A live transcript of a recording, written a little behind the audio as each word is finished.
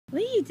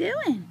What are you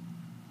doing?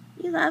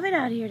 You love it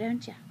out here,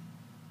 don't you?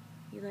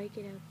 You like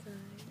it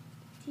outside?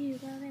 Do you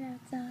love it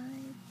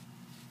outside?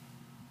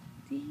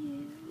 Do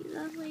you? You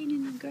love laying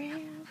in the grass?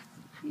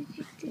 You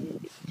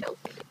do. It's so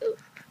cute.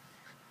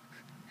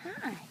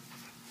 Hi.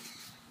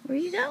 Where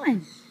are you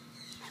going?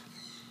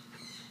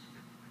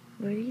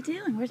 What are you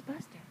doing? Where's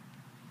Buster?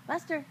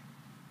 Buster!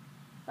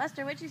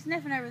 Buster, what you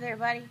sniffing over there,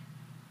 buddy?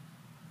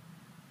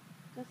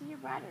 Go see your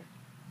brother.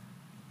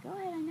 Go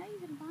ahead, I know you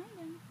can find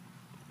him.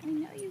 I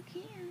know you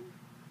can.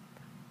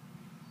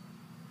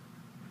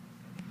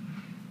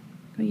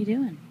 What are you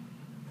doing?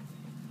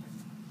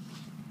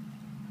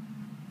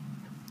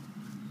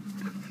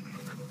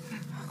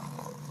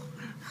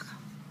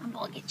 I'm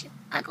gonna get you.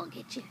 I'm gonna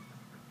get you.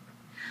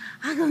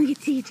 I'm gonna get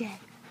TJ.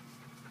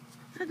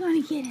 I'm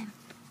gonna get him.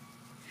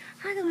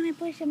 I'm gonna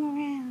push him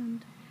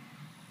around.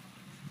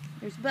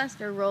 There's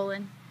Buster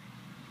rolling.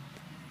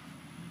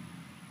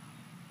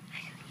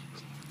 I'm gonna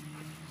get you.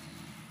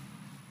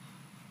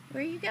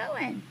 Where are you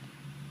going?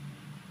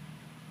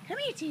 Come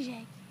here,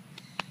 TJ.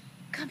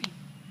 Come here.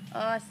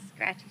 Oh,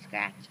 scratchy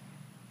scratch.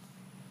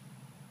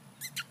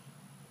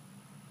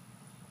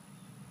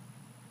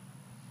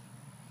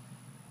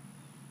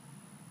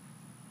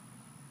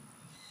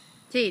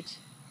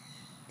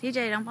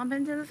 TJ, don't bump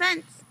into the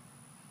fence.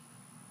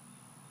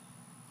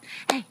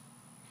 Hey,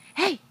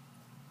 hey.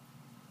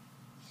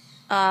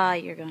 Oh,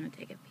 you're going to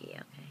take a pee.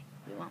 Okay,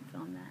 we won't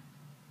film that.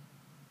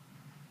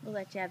 We'll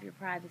let you have your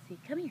privacy.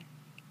 Come here.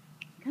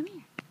 Come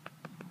here.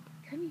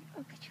 Come here.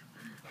 Oh, get you.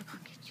 I'm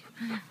going to get you.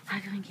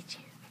 I'm going to get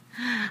you.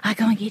 I'm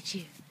going to get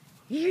you.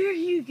 Here are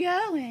you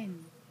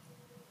going?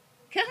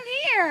 Come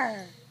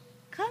here.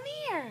 Come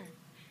here.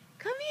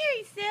 Come here,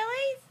 you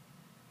sillies.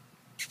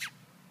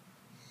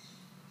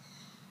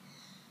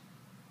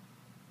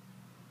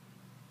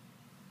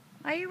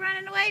 Why are you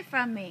running away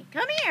from me?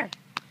 Come here.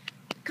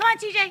 Come on,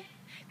 TJ.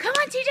 Come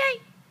on, TJ.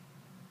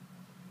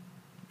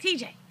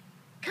 TJ,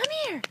 come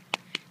here.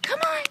 Come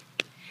on.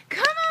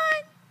 Come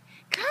on.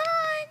 Come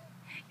on.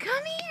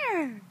 Come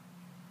here.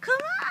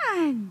 Come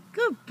on.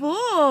 Good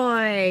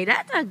boy.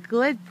 That's a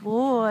good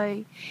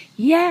boy.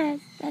 Yes,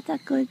 that's a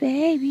good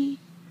baby.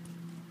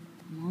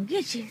 I'm going to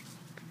get you.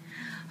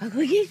 I'm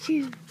going to get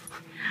you.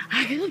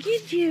 I'm going to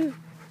get you.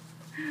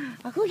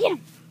 I'll go get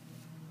him.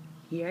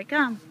 Here I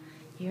come.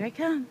 Here I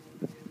come.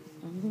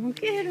 I'm going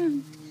to get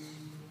him.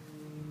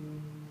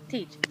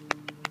 Teach.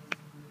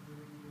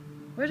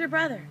 Where's your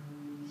brother?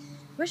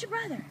 Where's your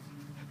brother?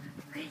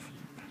 Where is he?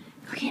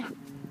 Go get him.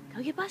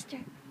 Go get Buster.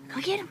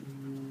 Go get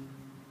him.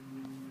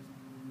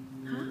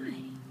 Hi.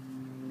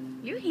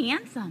 You're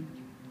handsome.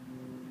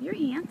 You're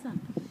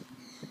handsome.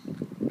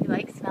 You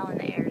like smelling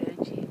the air,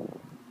 don't you?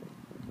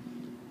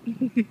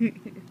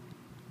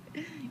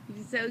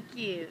 You're so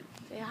cute.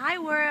 Say hi,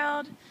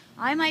 world.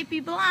 I might be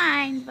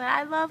blind, but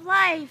I love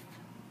life.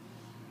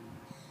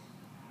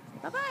 Say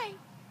bye-bye.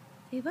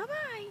 Say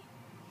bye-bye.